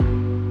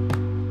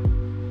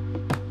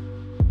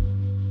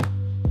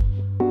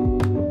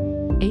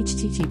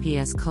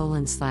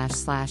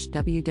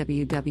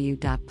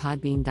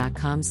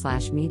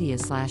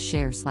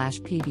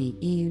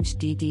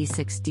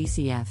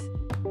https://www.podbean.com/media/share/pbeuhdd6dcf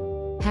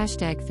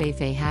Hashtag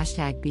Feifei,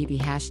 hashtag Bibi,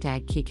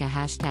 hashtag Kika,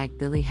 hashtag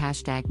Billy,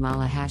 hashtag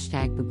Mala,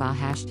 hashtag Baba,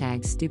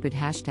 hashtag Stupid,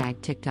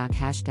 hashtag TikTok,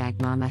 hashtag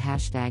Mama,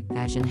 hashtag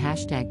Bajan,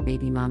 hashtag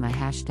Baby Mama,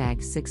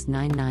 hashtag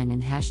 699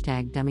 and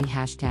hashtag Dummy,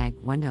 hashtag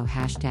Wendo,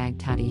 hashtag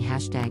Tati,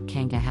 hashtag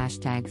Kanga,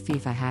 hashtag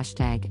FIFA,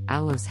 hashtag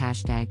Alos,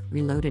 hashtag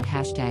Reloaded,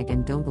 hashtag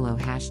Ndongolo,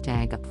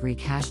 hashtag Upreek,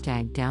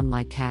 hashtag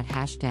Downlight Cat,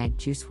 hashtag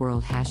Juice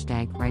WRLD,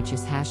 hashtag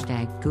Righteous,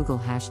 hashtag Google,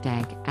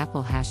 hashtag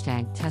Apple,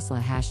 hashtag Tesla,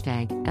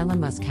 hashtag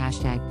Elon Musk,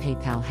 hashtag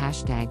PayPal,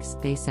 hashtag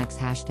SpaceX,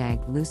 hashtag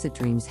Lucid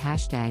Dreams,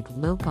 hashtag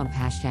Lil Pump,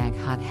 hashtag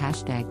Hot,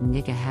 hashtag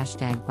Nigga,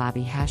 hashtag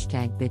Bobby,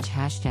 hashtag Bitch,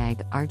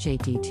 hashtag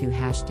RJD2,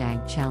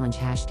 hashtag Challenge,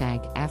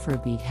 hashtag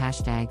Afrobeat,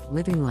 hashtag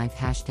Living Life,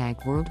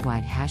 hashtag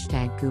Worldwide,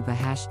 hashtag Gooba,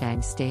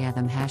 hashtag Stay At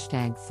Them,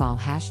 hashtag Fall,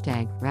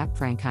 hashtag Rap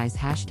Franchise,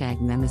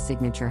 hashtag Mema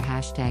Signature,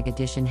 hashtag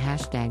Edition,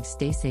 hashtag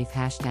Stay Safe,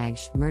 hashtag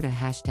Shmurda,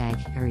 hashtag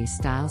Harry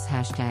Styles,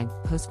 hashtag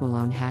Post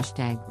Malone,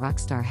 hashtag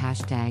Rockstar,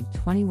 hashtag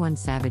 21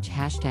 Savage,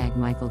 hashtag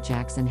Michael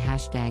Jackson,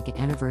 hashtag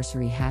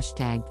Anniversary,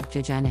 hashtag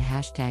Jajana,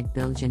 hashtag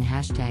Biljan,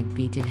 hashtag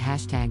Beated,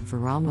 hashtag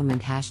Viral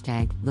Moment,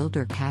 hashtag Lil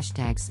Durk,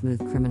 hashtag Smooth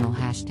Criminal,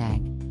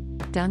 hashtag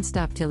Don't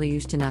Stop Till You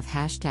Enough,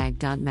 hashtag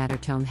Don't Matter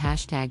Tone,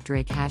 hashtag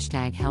Drake,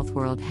 hashtag Health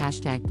World,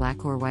 hashtag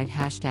Black or White,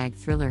 hashtag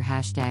Thriller,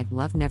 hashtag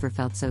Love Never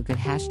Felt So Good,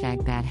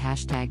 hashtag Bad,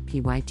 hashtag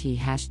PYT,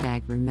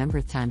 hashtag Remember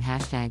Time,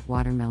 hashtag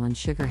Watermelon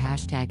Sugar,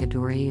 hashtag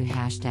Adore You,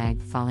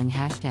 hashtag Falling,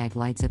 hashtag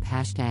Lights Up,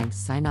 hashtag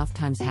Sign Off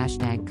Times,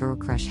 hashtag Girl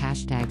Crush,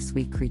 hashtag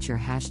Sweet Creature,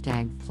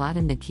 hashtag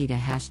Plata Nikita,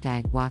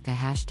 hashtag Waka,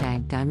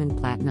 hashtag Diamond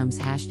Platinums,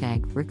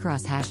 hashtag Rick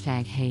Ross,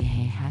 hashtag Hey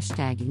Hey,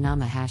 hashtag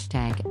Inama,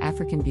 hashtag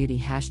African Beauty,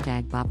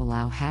 hashtag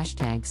Babalao,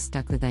 hashtag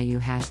Stuck With IU,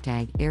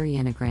 hashtag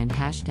Ariana Grande,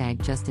 hashtag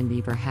Justin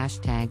Bieber,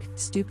 hashtag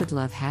Stupid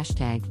Love,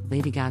 hashtag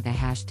Lady Gaga,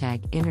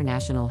 hashtag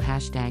International,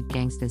 hashtag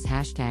Gangstas,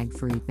 hashtag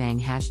Free Bang,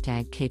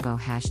 hashtag Capo,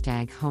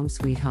 hashtag Home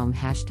Sweet Home,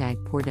 hashtag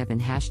Port Eben,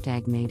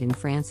 hashtag Made in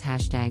France,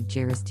 hashtag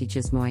Jairus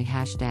Teaches Moi,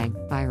 hashtag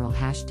Viral,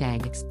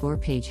 hashtag Explore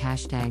Page,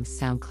 hashtag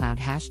SoundCloud,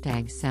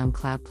 hashtag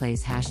SoundCloud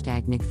Plays,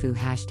 hashtag NickFu,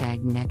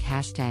 hashtag Neck,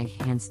 hashtag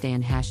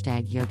Handstand,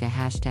 hashtag Yoga,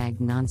 hashtag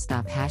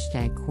Nonstop,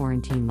 hashtag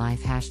Quarantine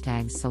Life,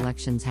 hashtag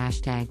Selections,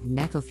 hashtag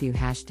Necklefew,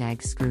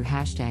 hashtag Screw,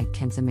 hashtag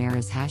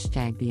Kensamaras,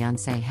 hashtag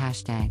Beyonce,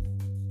 hashtag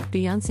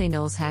Beyonce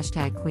Knowles,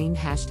 hashtag Queen,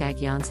 hashtag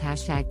Yance,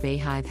 hashtag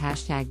Bayhive,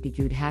 hashtag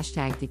Begood,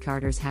 hashtag The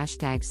Carters,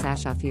 hashtag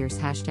Sasha Fierce,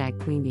 hashtag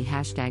Queen Bee,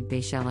 hashtag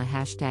Bayshella,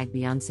 hashtag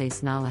Beyonce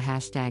Snala,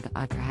 hashtag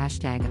Otter,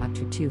 hashtag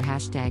Otter2,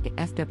 hashtag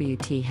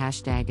FWT,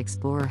 hashtag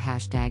Explorer,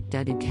 hashtag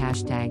Duduk,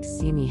 hashtag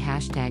See Me,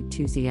 hashtag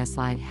 2ZS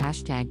Light,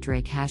 hashtag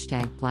Drake,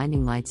 hashtag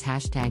Blinding Lights,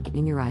 hashtag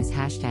In Your Eyes,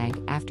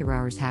 hashtag After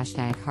Hours,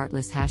 hashtag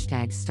Heartless,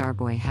 hashtag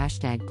Starboy,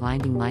 hashtag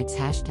Blinding Lights,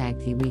 hashtag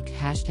The Week,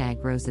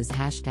 hashtag Roses,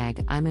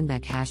 hashtag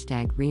Imanbek,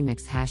 hashtag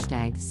Remix, hashtag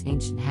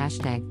Saint,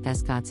 hashtag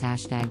Thescots,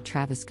 hashtag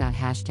Travis Scott,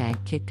 hashtag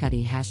Kid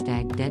Cudi,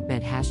 hashtag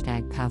Deadbed,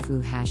 hashtag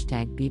Powfu,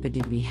 hashtag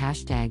Bibadoobie,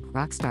 hashtag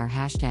Rockstar,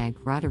 hashtag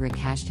Roderick,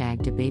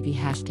 hashtag DaBaby,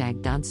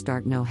 hashtag Don't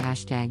Start No,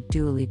 hashtag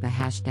Dua Lipa,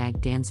 hashtag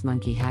Dance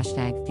Monkey,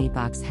 hashtag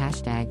VBox,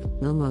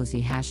 hashtag Lil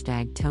Mosey,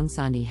 hashtag Tone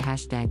Sandi,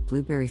 hashtag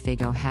Blueberry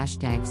Fago,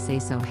 hashtag Say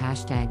So,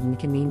 hashtag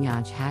Nicki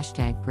Minaj,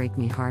 hashtag Break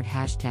Me Heart,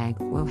 hashtag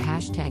Whoa,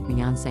 hashtag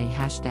Beyonce,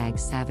 hashtag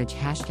Savage,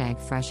 hashtag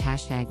Fresh,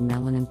 hashtag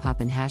Melanin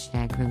Poppin',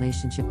 hashtag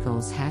Relationship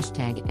Goals,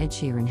 hashtag Ed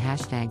Sheeran,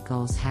 hashtag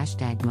Goals,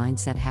 hashtag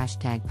Mindset,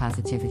 hashtag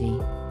Positivity,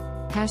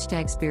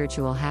 hashtag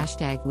Spiritual,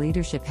 hashtag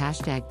Leadership,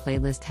 hashtag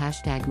Playlist,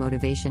 hashtag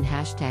Motivation,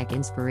 hashtag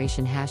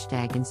Inspiration,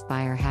 hashtag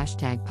Inspire,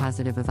 hashtag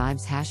Positive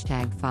Vibes,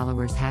 hashtag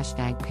Followers,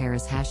 hashtag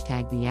Paris,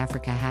 hashtag The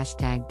Africa,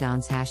 hashtag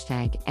Dons,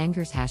 hashtag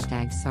Angers,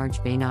 hashtag Sarge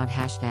Baynod,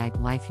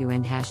 hashtag Life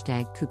UN,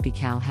 hashtag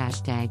Kupikal,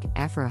 hashtag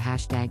Afro,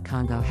 hashtag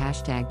Congo,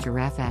 hashtag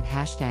Giraffat,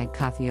 hashtag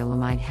Coffee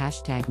Olamide,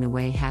 hashtag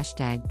Naway,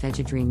 hashtag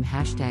Vegadream,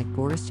 hashtag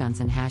Boris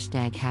Johnson,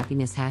 hashtag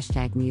Happiness,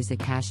 hashtag Music,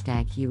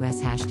 hashtag US,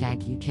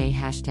 hashtag UK,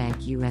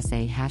 hashtag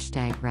USA,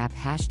 hashtag Rap,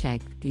 hashtag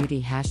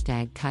Beauty,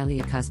 hashtag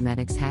Kylie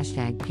Cosmetics,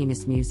 hashtag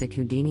Penis Music,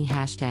 Houdini,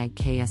 hashtag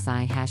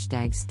KSI,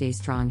 hashtag Stay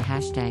Strong,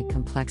 hashtag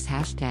Complex,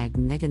 hashtag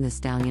Megan Thee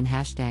Stallion,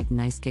 hashtag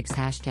Nice Kicks,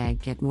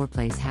 hashtag Get More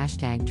Plays,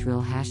 hashtag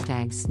Drill,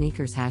 hashtag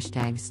Sneakers,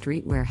 hashtag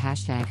Streetwear,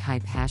 hashtag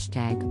Hype,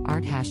 hashtag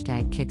Art,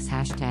 hashtag Kicks,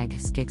 hashtag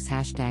Skicks,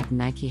 hashtag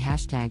Nike,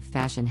 hashtag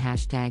Fashion,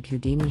 hashtag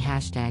Houdini,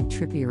 hashtag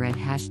Trippie Redd,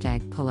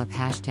 hashtag Pull Up,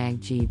 hashtag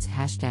Jeeves,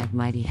 hashtag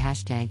Mighty,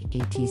 hashtag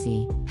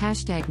ATZ,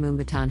 hashtag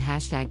Moombahton,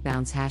 hashtag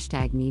Bounce,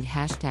 hashtag Need,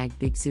 hashtag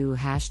Big Zoo,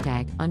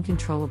 hashtag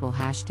Uncontrollable,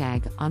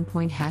 hashtag On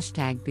Point,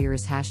 hashtag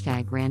Beerus,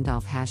 hashtag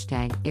Randolph,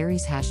 hashtag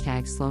Aries,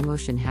 hashtag Slow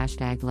Motion,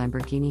 hashtag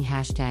Lamborghini,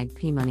 hashtag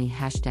P Money,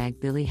 hashtag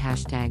Billy,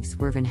 hashtag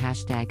Swervin,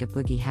 hashtag A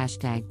Boogie,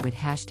 hashtag Wit,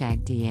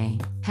 hashtag DA,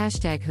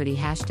 hashtag Hoodie,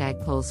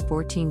 hashtag Pulse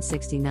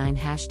 1469,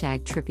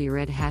 hashtag Trippie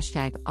Red,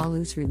 hashtag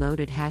Alus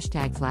Reloaded,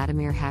 hashtag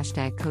Vladimir,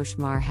 hashtag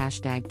Koshmar,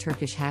 hashtag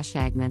Turkish,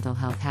 hashtag Mental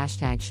Health,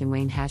 hashtag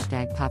Shinwane,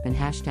 hashtag Poppin,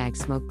 hashtag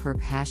Smoke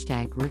Perp,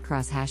 hashtag Rick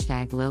Ross,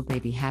 hashtag Lil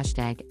Baby,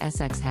 hashtag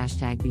SX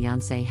hashtag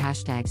Beyonce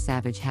hashtag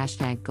Savage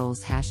hashtag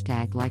Goals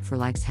hashtag Like for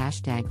Likes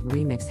hashtag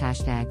Remix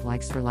hashtag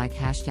Likes for Like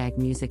hashtag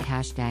Music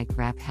hashtag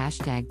Rap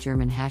hashtag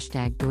German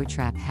hashtag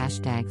Deutschrap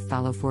hashtag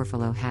Follow for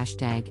Follow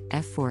hashtag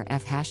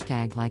F4F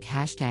hashtag Like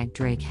hashtag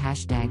Drake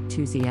hashtag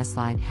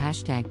 2ZSlide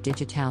hashtag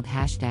Digitaled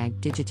hashtag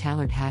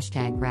Digitalard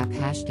hashtag Rap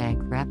hashtag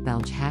Rap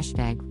Belge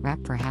hashtag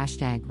Rapper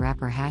hashtag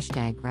Rapper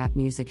hashtag Rap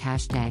Music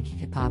hashtag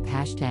Hip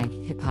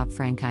Hop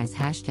Franchise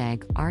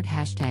hashtag Art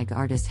hashtag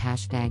Artist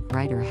hashtag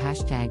Writer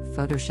hashtag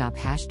Photoshop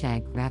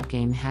hashtag Rap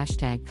Game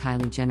hashtag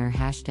Kylie Jenner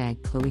hashtag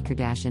Khloe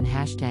Kardashian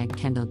hashtag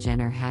Kendall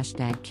Jenner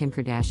hashtag Kim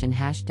Kardashian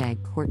hashtag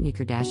Kourtney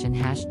Kardashian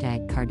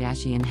hashtag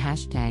Kardashian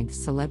hashtag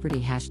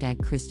Celebrity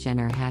hashtag Kris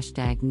Jenner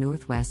hashtag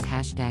Northwest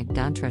hashtag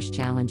Dontrush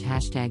Challenge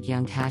hashtag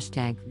Young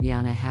hashtag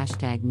Rihanna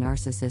hashtag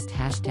Narcissist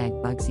hashtag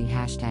Bugsy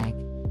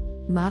hashtag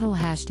Model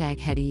hashtag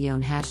Hetty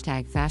Yon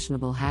hashtag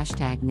Fashionable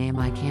hashtag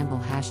Naomi Campbell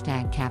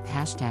hashtag Cap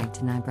hashtag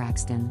Tanai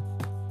Braxton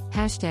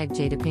hashtag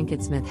Jada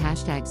Pinkett Smith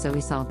hashtag Zoe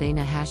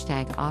Saldana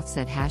hashtag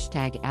Offset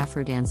hashtag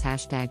Afrodance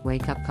hashtag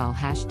Wake Up Call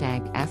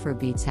hashtag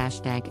Afrobeats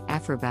hashtag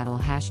Afrobattle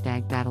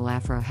hashtag Battle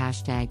Afro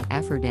hashtag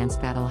Afrodance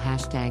Battle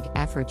hashtag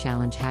Afro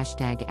Challenge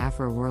hashtag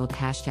Afro World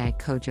hashtag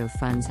Kojo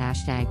Funds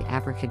hashtag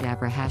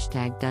Abracadabra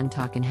hashtag Done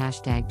Talkin'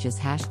 hashtag Just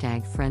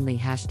hashtag Friendly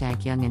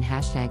hashtag Youngin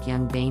hashtag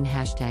Young Bane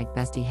hashtag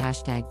Bestie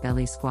hashtag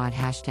Belly Squad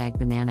hashtag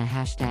Banana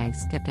hashtag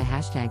Skepta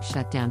hashtag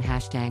Shutdown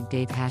hashtag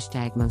Dave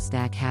hashtag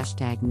Mostak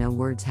hashtag No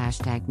Words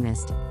hashtag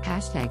Missed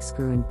hashtag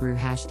Screw and Brew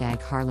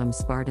hashtag Harlem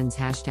Spartans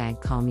hashtag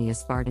Call Me a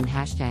Spartan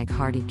hashtag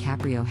Hardy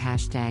Caprio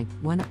hashtag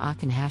One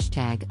Aachen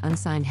hashtag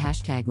Unsigned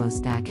hashtag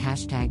Mostak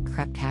hashtag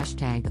Crept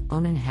hashtag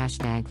Onan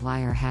hashtag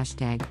Liar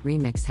hashtag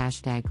Remix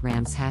hashtag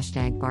Rams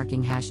hashtag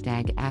Barking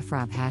hashtag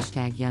Afrob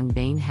hashtag Young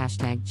Bane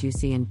hashtag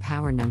Juicy and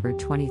Power Number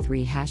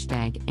 23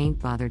 hashtag Ain't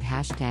Bothered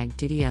hashtag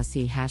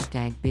DDLC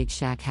hashtag Big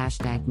Shack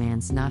hashtag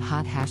Man's Not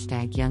Hot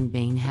hashtag Young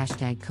Bane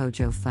hashtag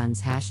Kojo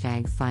Funds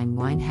hashtag Fine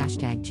Wine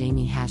hashtag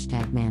Jamie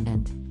hashtag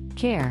Mandant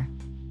Care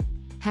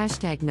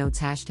hashtag Notes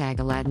hashtag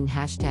Aladdin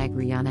hashtag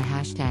Rihanna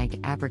hashtag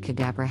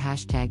Abracadabra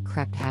hashtag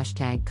Crept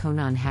hashtag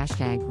Conan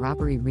hashtag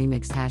Robbery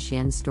Remix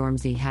Yen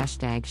Stormzy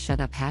hashtag Shut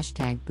Up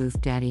hashtag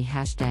Booth Daddy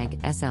hashtag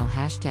SL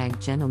hashtag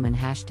Gentleman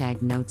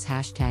hashtag Notes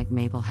hashtag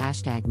Mabel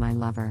hashtag My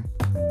Lover